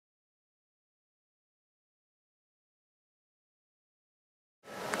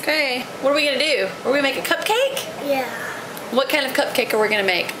Okay, what are we gonna do? Are we gonna make a cupcake? Yeah. What kind of cupcake are we gonna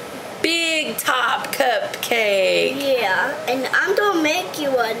make? Big top cupcake. Yeah, and I'm gonna make you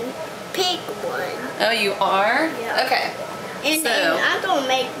a pink one. Oh, you are? Yeah. Okay. And So, then I'm gonna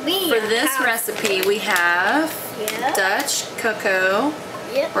make me for a this house. recipe, we have Yeah. Dutch cocoa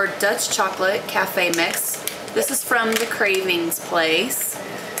Yep. or Dutch chocolate cafe mix. This is from the Cravings place.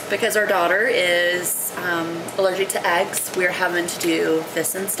 Because our daughter is allergic to eggs, we're having to do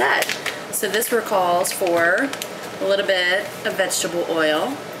this instead. So this calls for a little bit of vegetable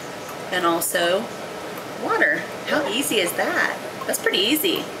oil and also water. How easy is that? That's pretty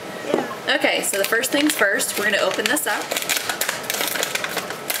easy. Yeah. Okay, so the first things first, we're gonna open this up.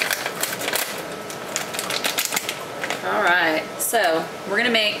 All right, so we're gonna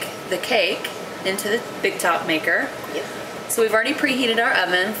make the cake into the Big Top maker. Yep. So we've already preheated our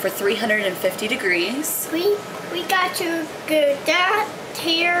oven for 350 degrees. We got to do that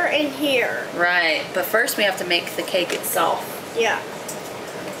here and here. Right, but first we have to make the cake itself. Yeah.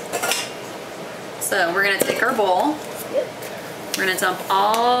 So we're gonna take our bowl. Yep. We're gonna dump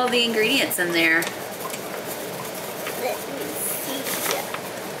all the ingredients in there. Let me see.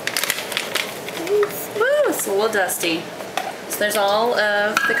 Woo, it's a little dusty. So there's all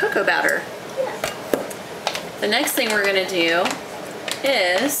of the cocoa batter. Yeah. The next thing we're gonna do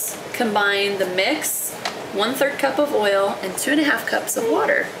is combine the mix, 1/3 cup of oil and 2½ cups of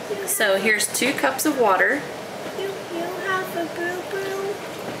water. So here's 2 cups of water. You have a boo-boo?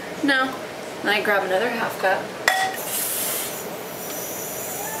 No, and I grab another ½ cup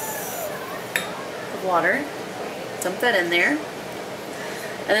of water, dump that in there.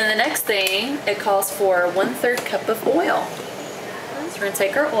 And then the next thing, it calls for 1/3 cup of oil. So we're gonna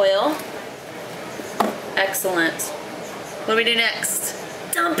take our oil. Excellent. What do we do next?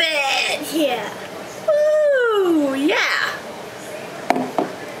 Dump it! Yeah. Woo! Yeah!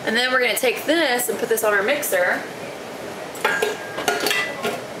 And then we're gonna take this and put this on our mixer.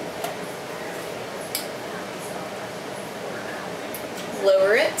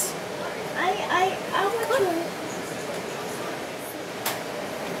 Lower it. I want to.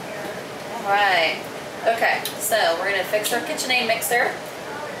 Alright. Okay, so we're gonna fix our KitchenAid mixer.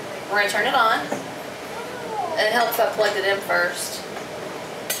 We're gonna turn it on. It helps if I plugged it in first.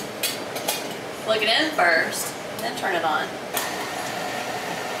 Plug it in first, then turn it on.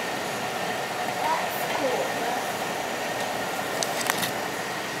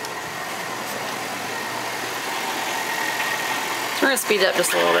 We're gonna speed it up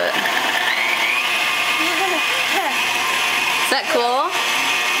just a little bit. Is that cool?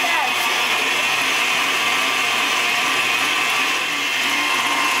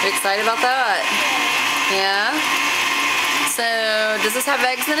 You excited about that? Yeah? So, does this have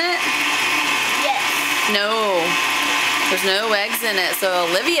eggs in it? Yes. No. There's no eggs in it, so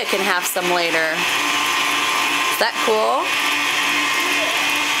Olivia can have some later. Is that cool?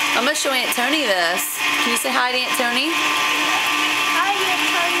 I'm gonna show Aunt Tony this. Can you say hi to Aunt Tony? Hi, Aunt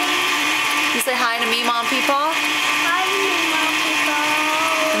Tony. You say hi to me, mom people? Hi, Mom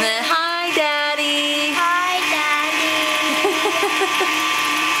people. And then, hi, Daddy. Hi, Daddy.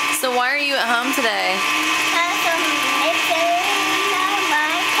 So why are you at home today? I'm making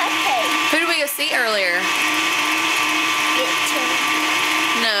my cupcake. Who did we go see earlier?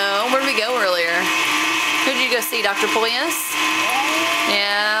 No, where did we go earlier? Who did you go see, Dr. Pulius?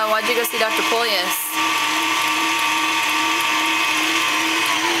 Yeah, why'd you go see Dr. Pulius?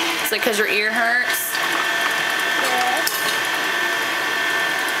 Is it because your ear hurts? Yeah.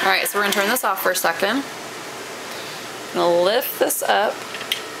 Alright, so we're going to turn this off for a second. I'm going to lift this up.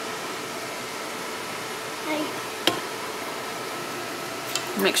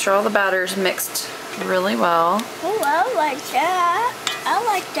 Make sure all the batter's mixed really well. Oh, I like that. I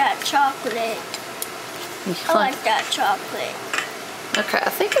like that chocolate. I like that chocolate. Okay, I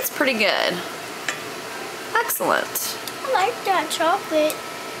think it's pretty good. Excellent. I like that chocolate.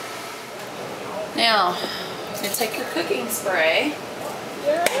 Now, you're going to take your cooking spray.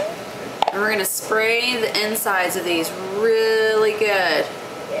 Yeah. And we're going to spray the insides of these really good.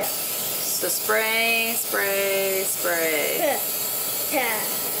 Yeah. So spray, spray, spray. Yeah.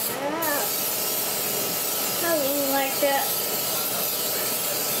 I really like that.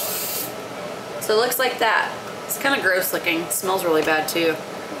 So it looks like that. It's kind of gross looking. It smells really bad too.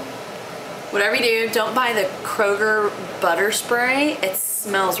 Whatever you do, don't buy the Kroger butter spray. It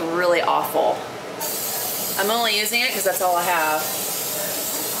smells really awful. I'm only using it because that's all I have.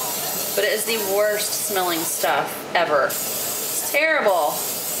 But it is the worst smelling stuff ever. It's terrible.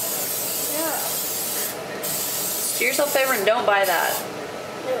 Yeah. Do yourself a favor and don't buy that.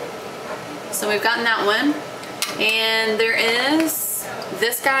 So we've gotten that one. And there is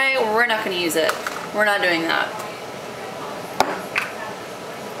this guy, we're not gonna use it. We're not doing that.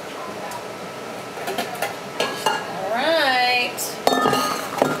 All right.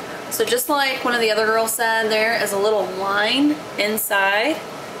 So just like one of the other girls said, there is a little line inside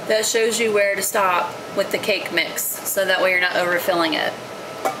that shows you where to stop with the cake mix, so that way you're not overfilling it.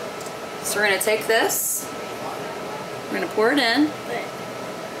 So we're gonna take this, we're gonna pour it in. But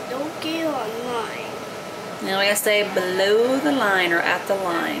don't get online. Now we gotta stay below the line or at the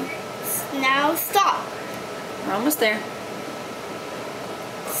line. Now stop. We're almost there.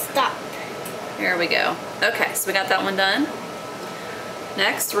 Stop. There we go. Okay, so we got that one done.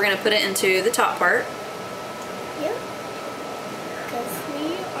 Next, we're gonna put it into the top part. Yep. Because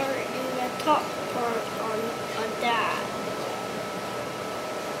we are in the top part on that.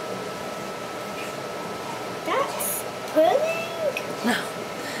 That's pudding? No,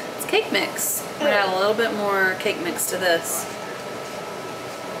 it's cake mix. We're gonna add a little bit more cake mix to this.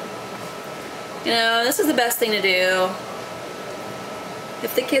 You know, this is the best thing to do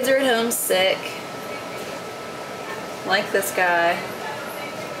if the kids are at home sick, like this guy.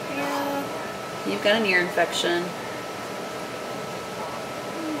 Yeah. You've got an ear infection.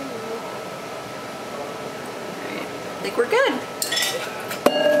 Alright, I think we're good.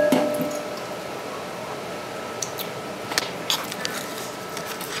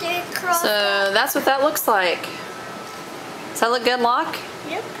 So that's what that looks like. Does that look good, Lach?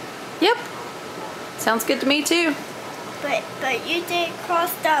 Yep. Yep. Sounds good to me too. But you didn't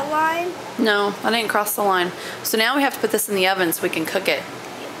cross that line? No, I didn't cross the line. So now we have to put this in the oven so we can cook it.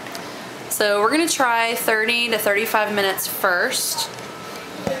 So we're gonna try 30 to 35 minutes first.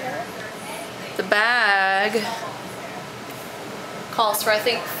 Yeah. The bag calls for, I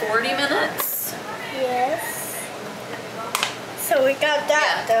think, 40 minutes. Yes. So we got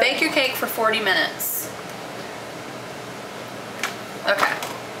that Yeah, though. bake your cake for 40 minutes. Okay,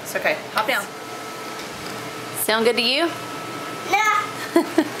 it's okay, hop down. Sound good to you? Nah.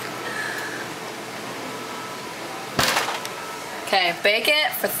 Okay, bake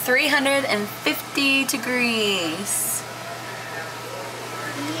it for 350 degrees.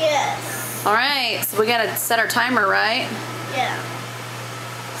 Yes. All right, so we gotta set our timer, right? Yeah.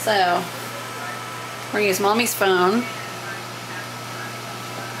 So, we're gonna use Mommy's phone.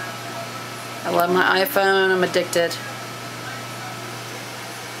 I love my iPhone, I'm addicted.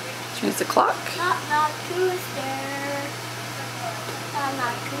 Choose the clock. Not Tuesday.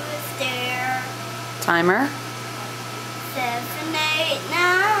 Not Tuesday. Timer. 7, 8,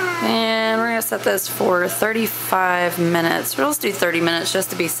 9. And we're gonna set this for 35 minutes. We'll just do 30 minutes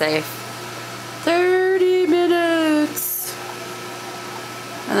just to be safe. 30 minutes.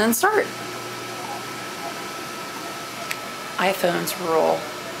 And then start. iPhones rule.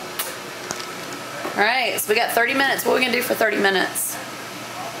 All right, so we got 30 minutes. What are we gonna do for 30 minutes?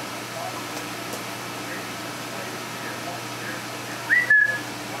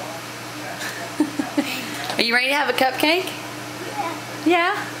 Are you ready to have a cupcake?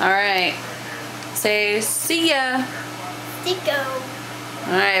 Yeah. Yeah? All right. Say, see ya. Tico.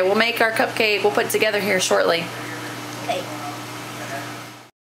 All right, we'll make our cupcake. We'll put it together here shortly. Okay.